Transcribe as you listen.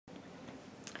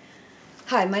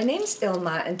Hi, my name's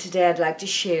Ilma, and today I'd like to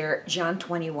share John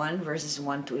 21 verses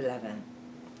 1 to 11.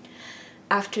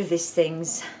 After these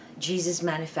things, Jesus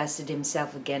manifested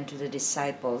himself again to the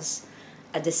disciples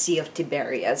at the Sea of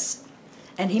Tiberias,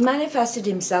 and he manifested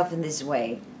himself in this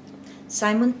way.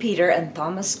 Simon Peter and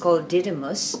Thomas called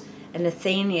Didymus, and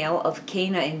Nathanael of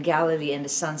Cana in Galilee and the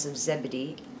sons of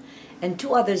Zebedee, and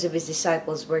two others of his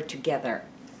disciples were together.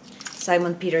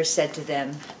 Simon Peter said to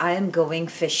them, "I am going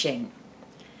fishing."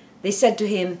 They said to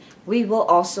him, "We will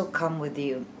also come with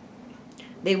you."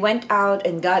 They went out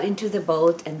and got into the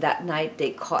boat, and that night they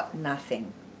caught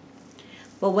nothing.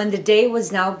 But when the day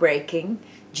was now breaking,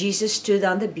 Jesus stood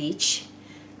on the beach,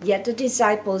 yet the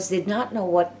disciples did not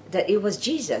know that it was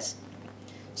Jesus.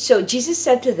 So Jesus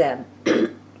said to them,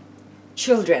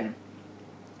 "Children,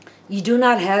 you do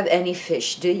not have any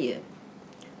fish, do you?"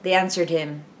 They answered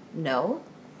him, "No."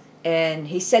 And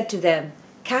he said to them,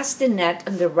 "Cast the net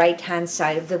on the right-hand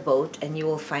side of the boat, and you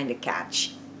will find a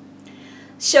catch."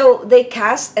 So they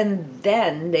cast, and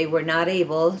then they were not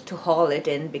able to haul it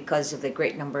in because of the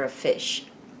great number of fish.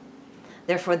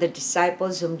 Therefore the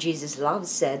disciples whom Jesus loved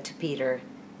said to Peter,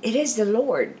 "It is the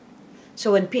Lord."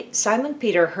 So when Simon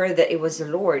Peter heard that it was the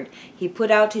Lord, he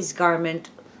put out his garment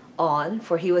on,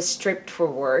 for he was stripped for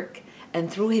work, and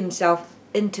threw himself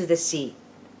into the sea.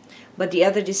 But the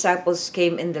other disciples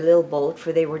came in the little boat,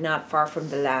 for they were not far from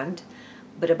the land,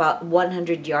 but about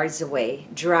 100 yards away,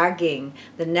 dragging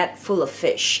the net full of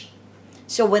fish.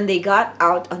 So when they got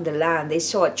out on the land, they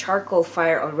saw a charcoal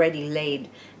fire already laid,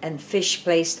 and fish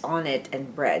placed on it,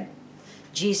 and bread.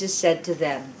 Jesus said to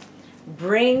them,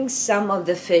 "Bring some of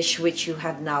the fish which you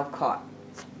have now caught."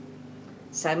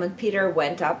 Simon Peter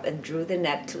went up and drew the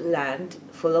net to land,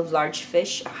 full of large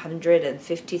fish,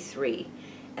 153.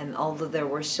 And although there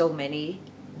were so many,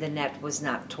 the net was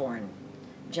not torn.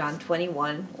 John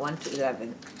 21, 1 to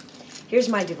 11. Here's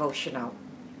my devotional.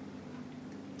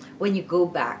 When you go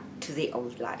back to the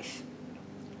old life.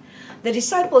 The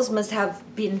disciples must have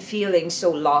been feeling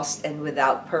so lost and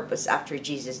without purpose after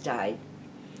Jesus died.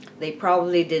 They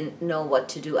probably didn't know what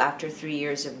to do after 3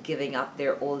 years of giving up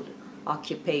their old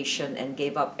occupation and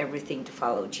gave up everything to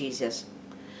follow Jesus.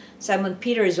 Simon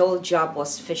Peter's old job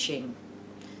was fishing.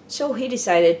 So he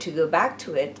decided to go back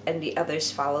to it, and the others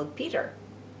followed Peter.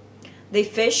 They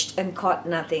fished and caught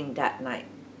nothing that night.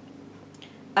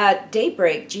 At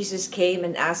daybreak, Jesus came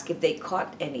and asked if they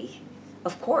caught any.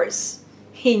 Of course,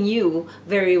 he knew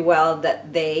very well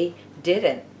that they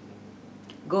didn't.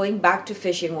 Going back to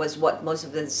fishing was what most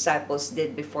of the disciples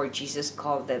did before Jesus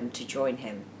called them to join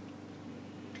him.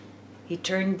 He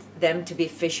turned them to be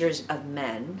fishers of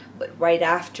men, but right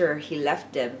after he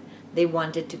left them, they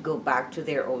wanted to go back to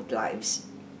their old lives.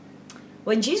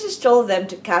 When Jesus told them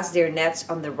to cast their nets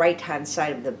on the right-hand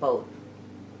side of the boat,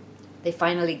 they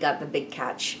finally got the big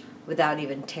catch without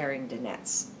even tearing the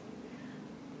nets.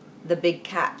 The big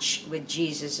catch with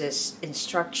Jesus'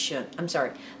 instruction,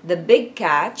 the big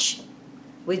catch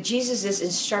with Jesus'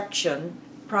 instruction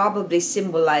probably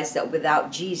symbolized that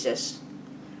without Jesus,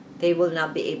 they will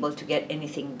not be able to get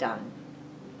anything done.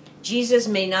 Jesus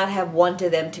may not have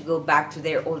wanted them to go back to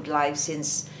their old lives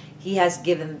since he has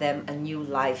given them a new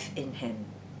life in him.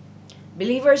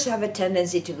 Believers have a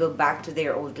tendency to go back to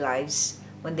their old lives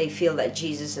when they feel that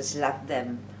Jesus has left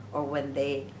them or when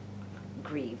they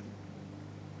grieve.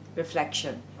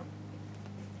 Reflection.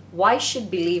 Why should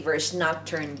believers not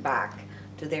turn back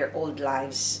to their old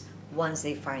lives once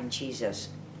they find Jesus?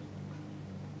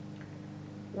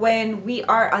 When we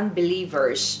are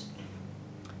unbelievers,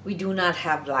 we do not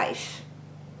have life.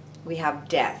 We have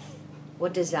death.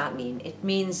 What does that mean? It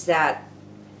means that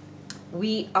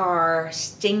we are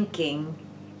stinking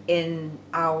in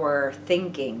our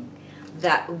thinking,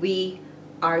 that we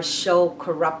are so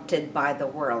corrupted by the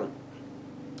world.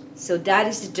 So that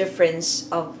is the difference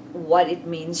of what it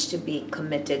means to be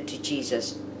committed to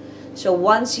Jesus. So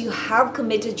once you have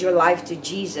committed your life to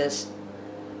Jesus,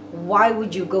 why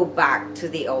would you go back to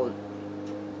the old?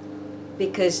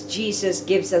 Because Jesus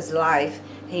gives us life.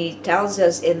 He tells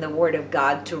us in the Word of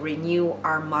God to renew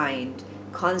our mind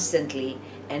constantly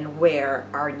and wear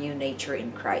our new nature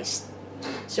in Christ.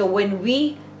 So when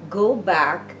we go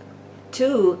back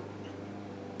to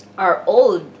our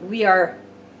old, we are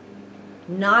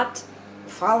not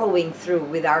following through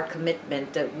with our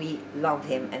commitment that we love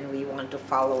Him and we want to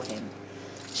follow Him.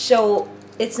 So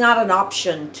it's not an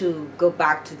option to go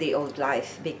back to the old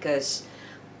life, because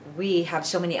we have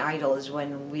so many idols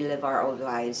when we live our old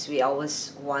lives. We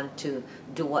always want to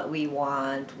do what we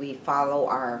want. We follow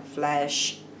our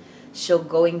flesh. So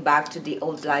going back to the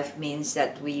old life means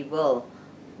that we will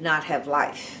not have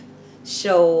life.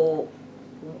 So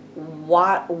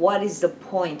what is the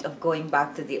point of going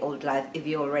back to the old life if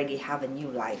you already have a new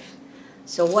life?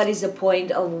 So what is the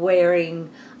point of wearing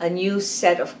a new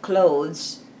set of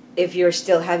clothes if you're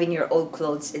still having your old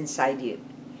clothes inside you?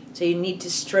 So you need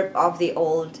to strip off the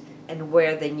old and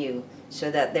wear the new, so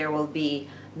that there will be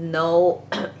no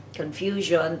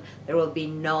confusion, there will be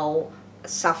no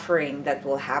suffering that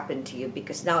will happen to you.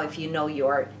 Because now if you know you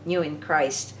are new in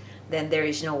Christ, then there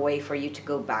is no way for you to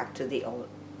go back to the old.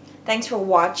 Thanks for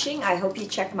watching. I hope you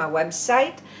check my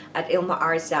website at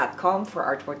ilma'S.com for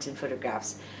artworks and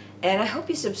photographs. And I hope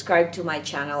you subscribe to my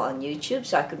channel on YouTube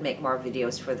so I could make more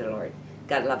videos for the Lord.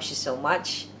 God loves you so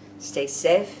much. Stay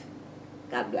safe.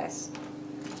 God bless.